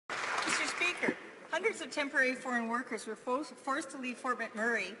Speaker, hundreds of temporary foreign workers were forced to leave Fort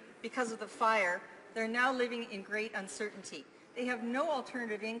McMurray because of the fire. They're now living in great uncertainty. They have no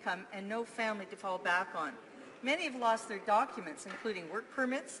alternative income and no family to fall back on. Many have lost their documents, including work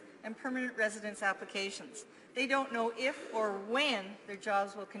permits and permanent residence applications. They don't know if or when their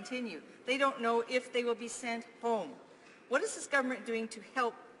jobs will continue. They don't know if they will be sent home. What is this government doing to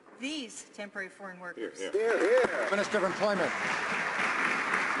help these temporary foreign workers? Minister of Employment.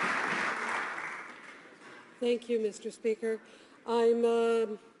 Thank you, Mr. Speaker.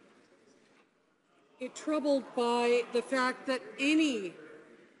 I'm troubled by the fact that any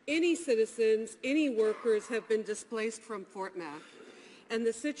citizens, any workers have been displaced from Fort Mac, and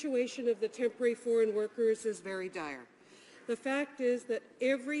the situation of the temporary foreign workers is very dire. The fact is that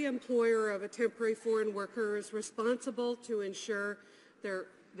every employer of a temporary foreign worker is responsible to ensure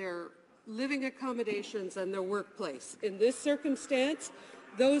their living accommodations and their workplace. In this circumstance,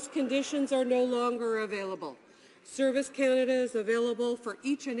 those conditions are no longer available. Service Canada is available for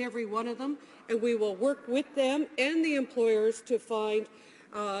each and every one of them, and we will work with them and the employers to find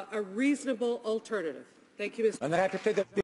a reasonable alternative. Thank you, Mr. And I have to take the